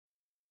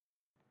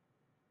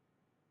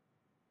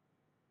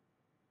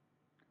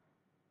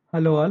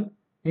Hello all.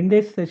 In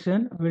this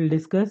session, we'll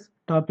discuss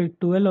topic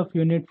 12 of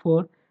Unit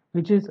 4,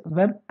 which is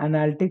Web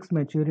Analytics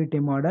Maturity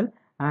Model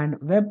and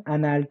Web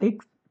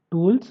Analytics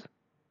Tools.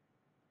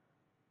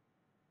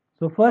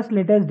 So first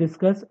let us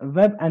discuss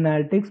Web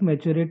Analytics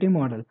Maturity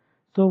Model.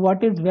 So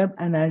what is Web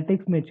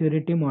Analytics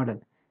Maturity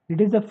Model? It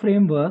is a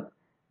framework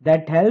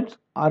that helps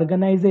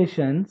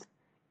organizations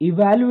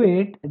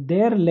evaluate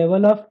their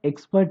level of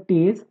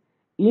expertise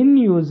in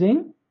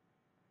using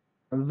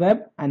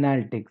web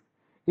analytics.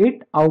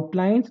 It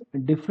outlines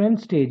different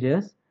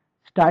stages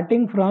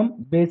starting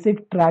from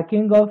basic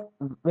tracking of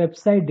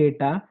website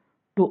data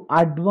to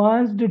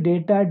advanced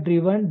data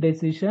driven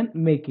decision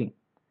making.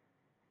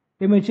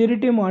 A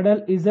maturity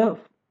model is a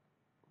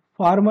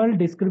formal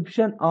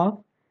description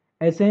of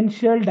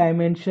essential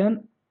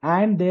dimension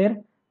and their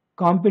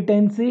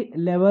competency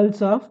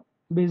levels of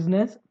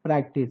business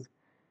practice.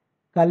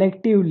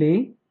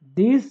 Collectively,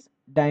 these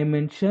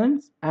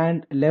dimensions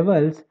and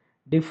levels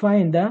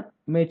define the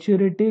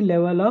maturity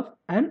level of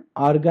an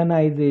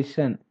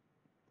organization.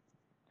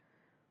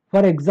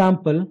 For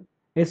example,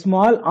 a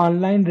small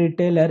online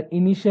retailer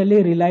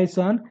initially relies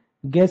on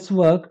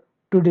guesswork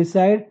to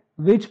decide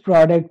which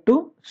product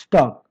to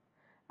stock.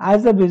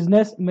 As the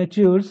business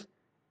matures,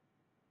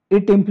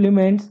 it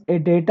implements a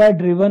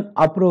data-driven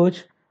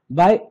approach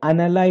by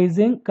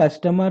analyzing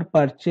customer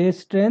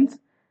purchase trends,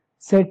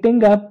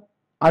 setting up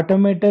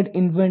automated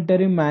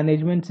inventory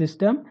management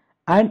system,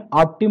 and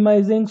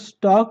optimizing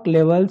stock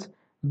levels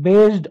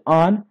based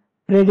on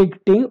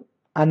predictive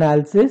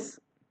analysis.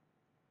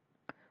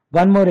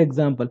 One more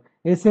example,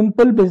 a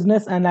simple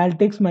business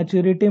analytics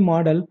maturity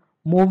model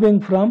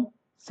moving from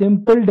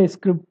simple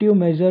descriptive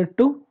measure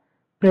to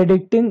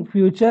predicting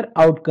future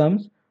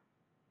outcomes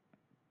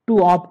to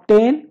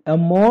obtain a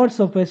more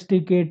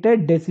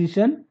sophisticated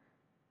decision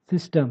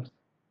systems.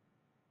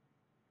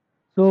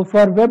 So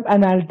for web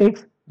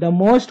analytics, the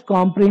most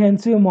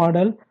comprehensive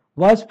model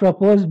was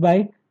proposed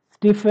by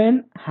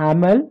Stephen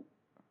Hamel.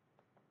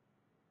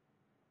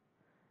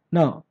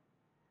 Now,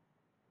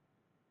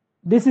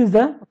 this is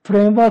the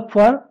framework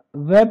for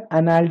web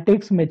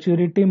analytics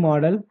maturity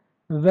model.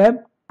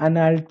 Web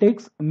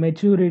analytics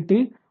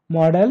maturity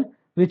model,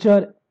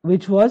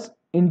 which was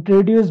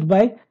introduced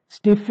by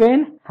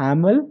Stephen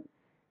Hamel.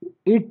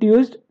 It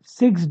used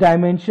 6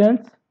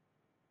 dimensions,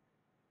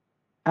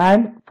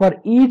 and for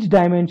each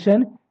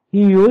dimension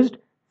he used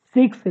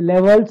 6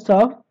 levels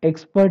of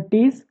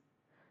expertise.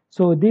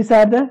 So these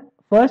are the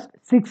first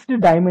 6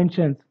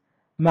 dimensions: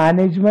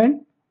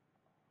 management,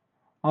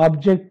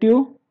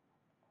 objective,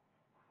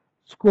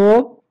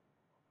 scope,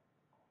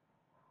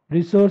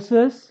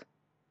 resources,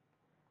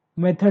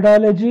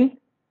 methodology,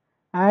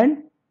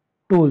 and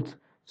tools.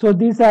 So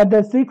these are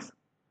the 6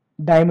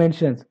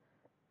 dimensions,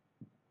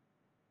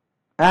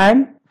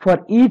 and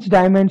for each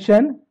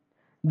dimension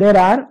there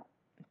are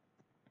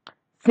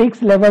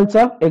 6 levels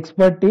of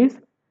expertise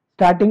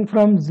starting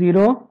from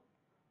 0,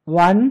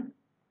 1,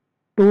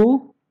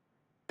 2,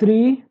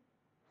 3,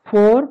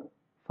 4,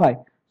 5.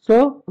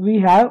 So we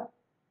have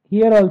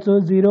here also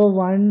 0,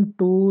 1,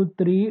 2,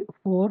 3,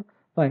 4,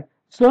 5.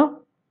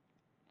 So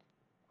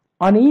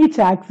on each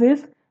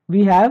axis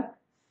we have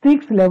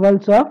 6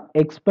 levels of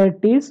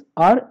expertise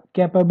or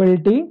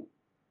capability.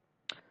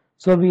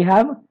 So we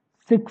have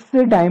 6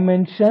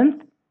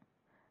 dimensions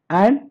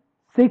and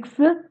 6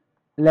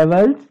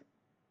 levels.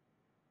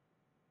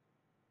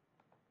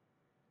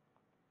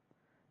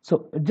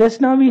 So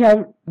just now we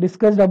have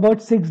discussed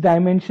about 6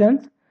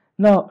 dimensions.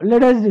 Now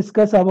let us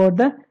discuss about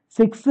the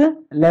 6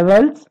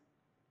 levels,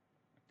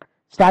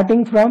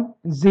 starting from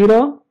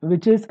 0,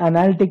 which is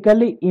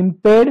analytically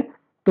impaired,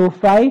 to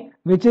 5,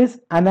 which is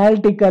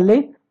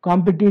analytically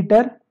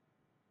competitor.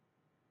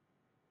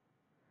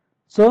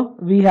 So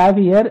we have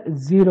here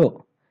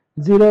 0.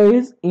 0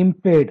 is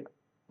impaired.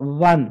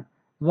 1.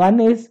 1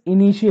 is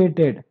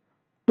initiated.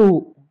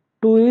 2.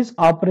 2 is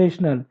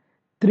operational.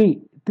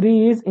 3.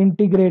 3 is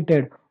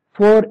integrated.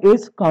 4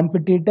 is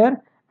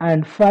competitor,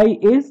 and 5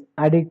 is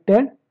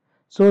addicted.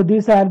 So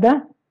these are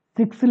the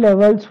 6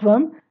 levels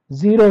from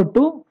 0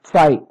 to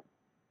 5.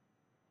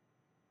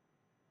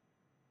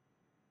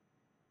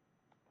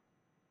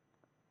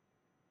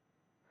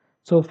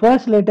 So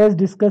first let us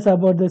discuss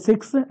about the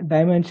 6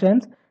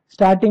 dimensions,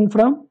 starting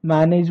from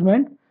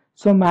management.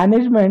 So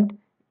management,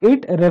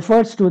 it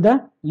refers to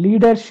the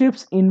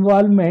leadership's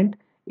involvement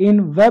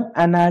in web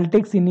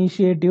analytics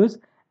initiatives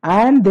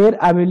and their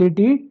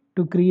ability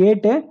to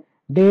create a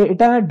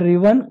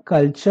data-driven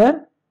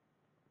culture.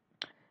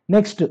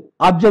 Next,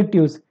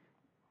 objectives.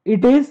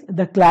 It is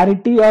the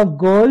clarity of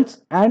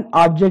goals and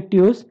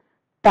objectives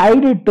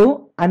tied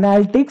to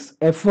analytics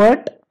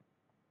effort.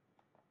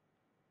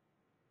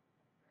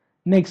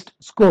 Next,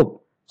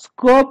 scope.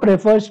 Scope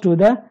refers to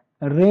the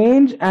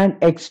range and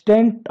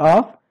extent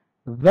of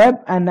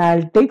web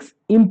analytics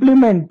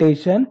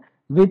implementation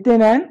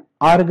within an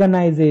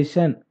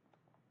organization.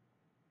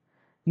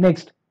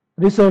 Next,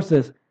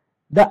 resources.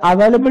 The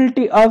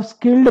availability of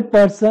skilled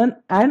person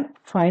and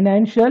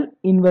financial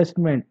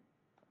investment.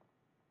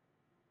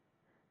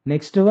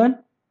 Next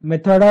one,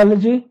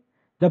 methodology.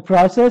 The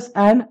process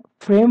and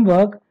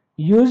framework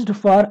used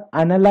for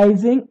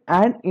analyzing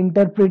and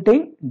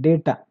interpreting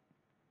data.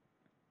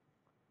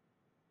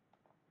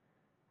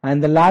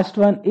 And the last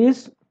one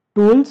is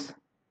tools,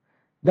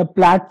 the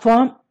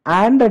platform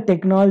and the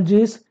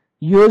technologies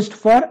used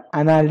for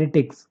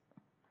analytics.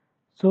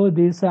 So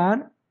these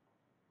are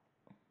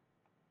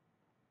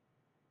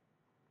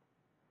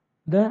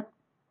the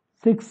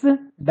 6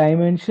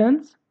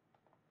 dimensions.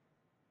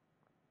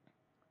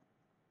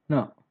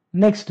 Now,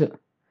 next,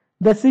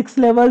 the 6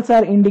 levels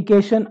are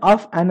indication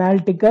of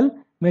analytical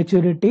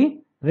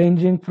maturity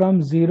ranging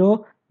from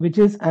 0, which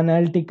is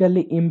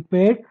analytically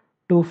impaired,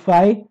 to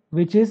 5,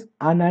 which is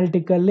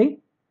analytical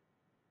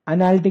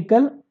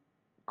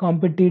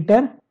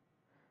competitor.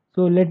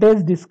 So let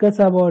us discuss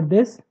about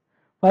this.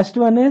 First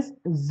one is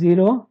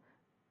 0,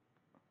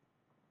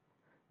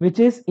 which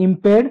is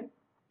impaired.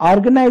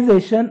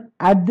 Organization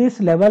at this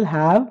level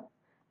have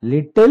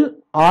little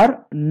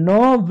or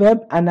no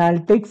web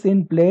analytics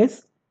in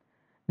place,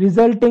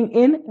 resulting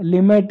in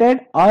limited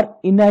or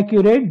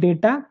inaccurate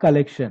data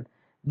collection.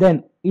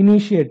 Then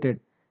initiated.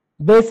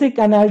 Basic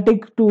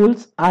analytic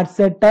tools are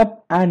set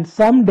up and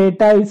some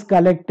data is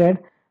collected,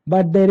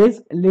 but there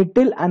is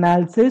little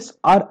analysis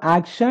or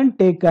action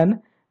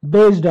taken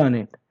based on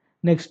it.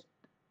 Next,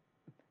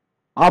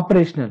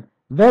 operational.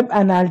 Web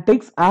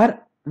analytics are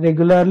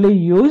regularly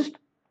used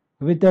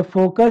with a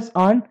focus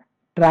on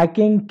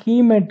tracking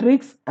key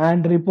metrics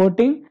and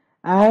reporting,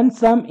 and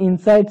some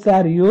insights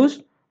are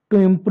used to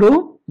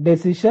improve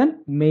decision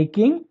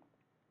making.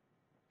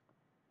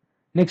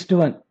 Next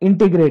one,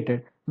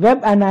 integrated.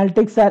 Web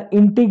analytics are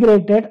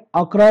integrated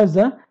across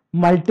the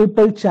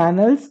multiple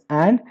channels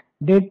and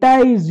data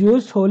is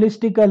used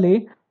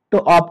holistically to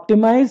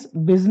optimize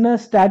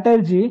business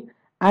strategy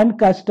and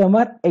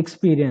customer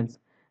experience.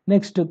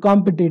 Next,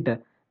 competitor.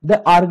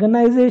 The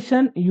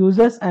organization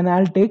uses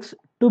analytics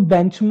to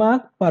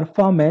benchmark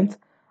performance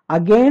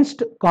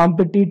against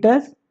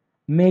competitors,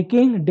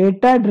 making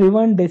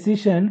data-driven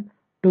decision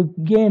to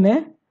gain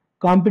a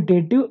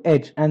competitive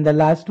edge. And the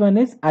last one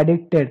is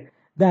addicted.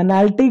 The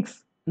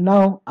analytics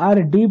now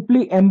are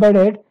deeply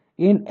embedded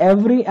in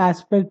every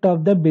aspect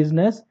of the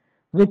business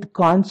with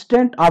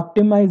constant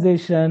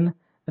optimization,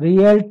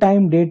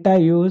 real-time data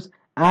use,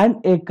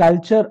 and a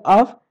culture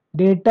of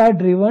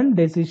data-driven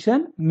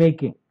decision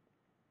making.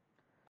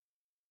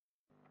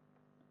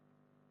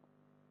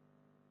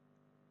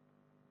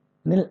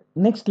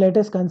 Next, let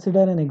us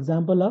consider an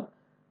example of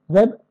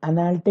web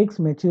analytics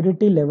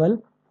maturity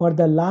level for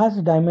the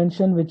last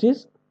dimension, which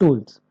is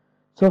tools.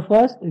 So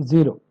first,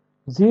 0.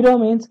 0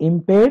 means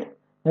impaired,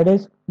 that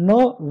is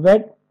no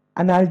web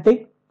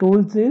analytic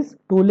tool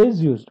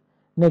is used.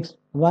 Next,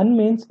 1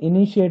 means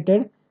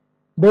initiated.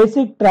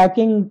 Basic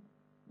tracking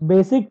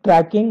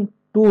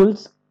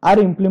tools are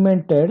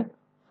implemented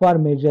for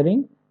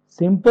measuring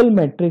simple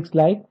metrics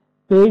like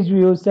page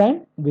views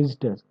and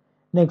visitors.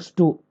 Next,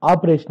 2.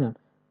 Operational.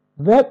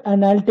 Web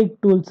analytic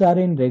tools are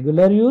in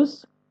regular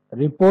use.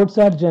 Reports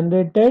are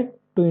generated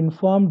to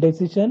inform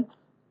decision,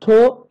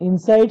 though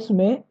insights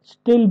may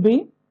still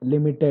be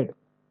limited.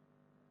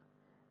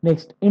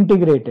 Next,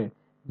 integrated.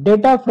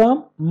 Data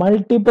from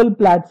multiple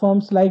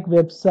platforms like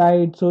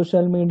website,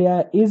 social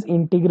media is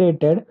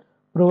integrated,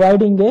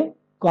 providing a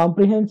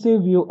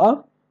comprehensive view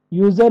of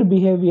user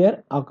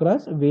behavior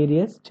across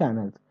various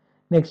channels.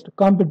 Next,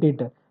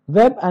 competitor.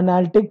 Web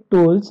analytic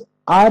tools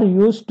are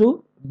used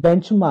to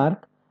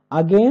benchmark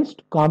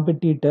against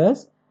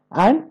competitors,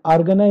 and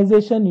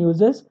organization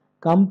uses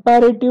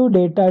comparative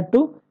data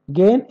to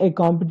gain a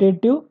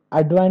competitive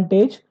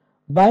advantage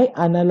by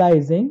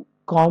analyzing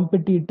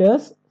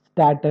competitors'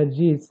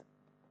 strategies.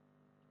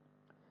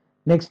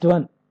 Next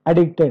one,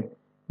 addicted.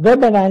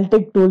 Web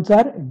analytic tools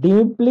are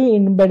deeply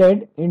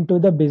embedded into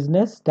the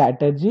business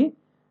strategy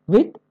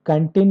with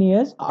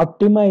continuous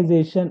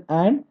optimization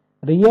and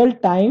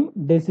real-time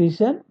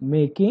decision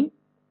making.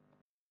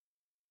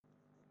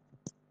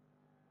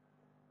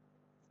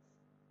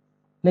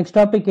 Next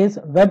topic is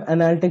web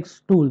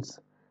analytics tools.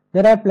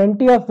 There are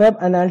plenty of web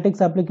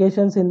analytics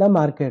applications in the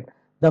market.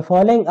 The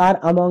following are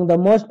among the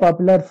most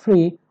popular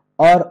free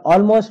or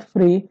almost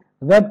free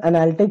web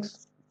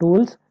analytics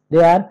tools.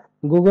 They are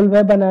Google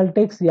Web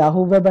Analytics,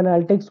 Yahoo Web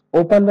Analytics,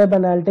 Open Web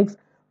Analytics,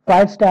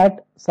 FireStat,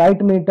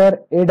 SiteMeter,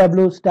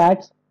 AW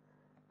Stats.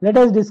 Let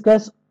us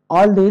discuss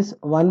all these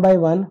one by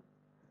one.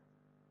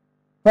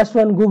 First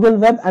one, Google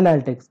Web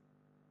Analytics.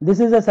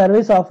 This is a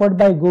service offered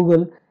by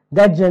Google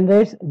that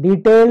generates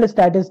detailed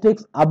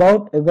statistics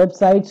about a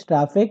website's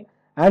traffic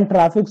and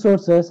traffic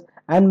sources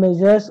and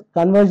measures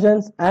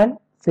conversions and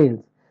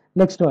sales.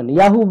 Next one,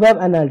 Yahoo Web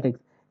Analytics.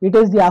 It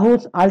is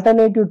Yahoo's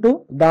alternative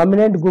to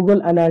dominant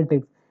Google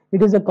Analytics.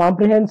 It is a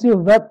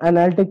comprehensive web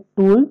analytic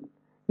tool.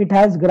 It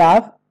has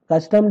graph,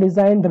 custom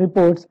designed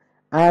reports,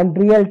 and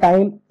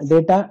real-time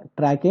data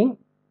tracking.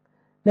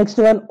 Next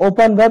one,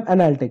 Open Web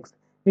Analytics.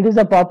 It is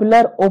a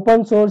popular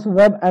open source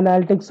web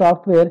analytics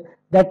software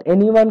that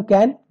anyone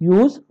can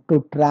use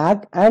to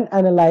track and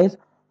analyze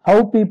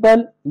how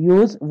people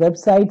use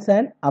websites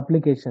and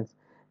applications.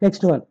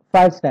 Next one,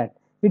 FireStat.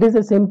 It is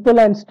a simple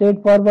and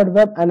straightforward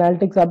web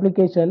analytics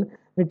application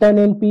written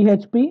in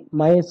PHP,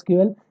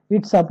 MySQL.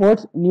 It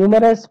supports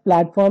numerous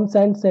platforms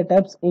and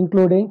setups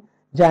including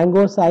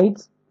Django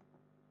sites.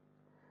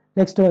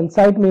 Next one,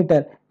 site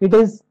meter. It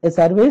is a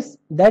service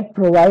that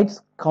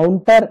provides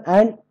counter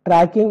and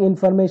tracking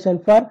information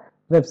for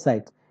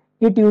websites.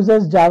 It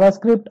uses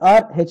JavaScript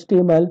or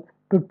HTML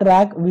to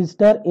track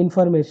visitor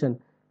information.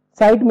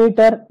 Site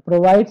meter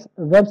provides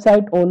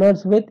website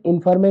owners with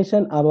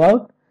information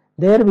about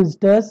their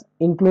visitors,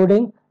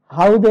 including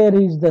how they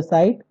reach the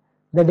site,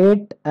 the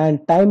date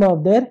and time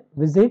of their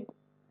visit.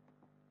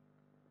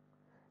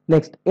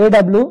 Next,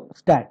 AW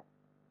Stat.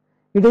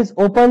 It is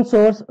open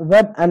source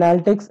web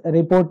analytics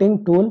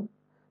reporting tool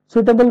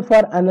suitable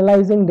for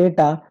analyzing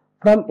data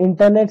from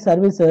internet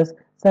services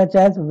such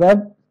as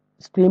web,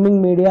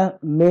 streaming media,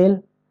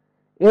 mail.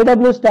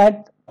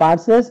 AWStat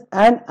parses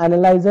and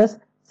analyzes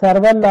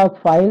server log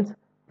files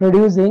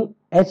producing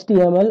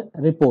HTML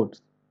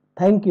reports.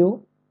 Thank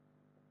you.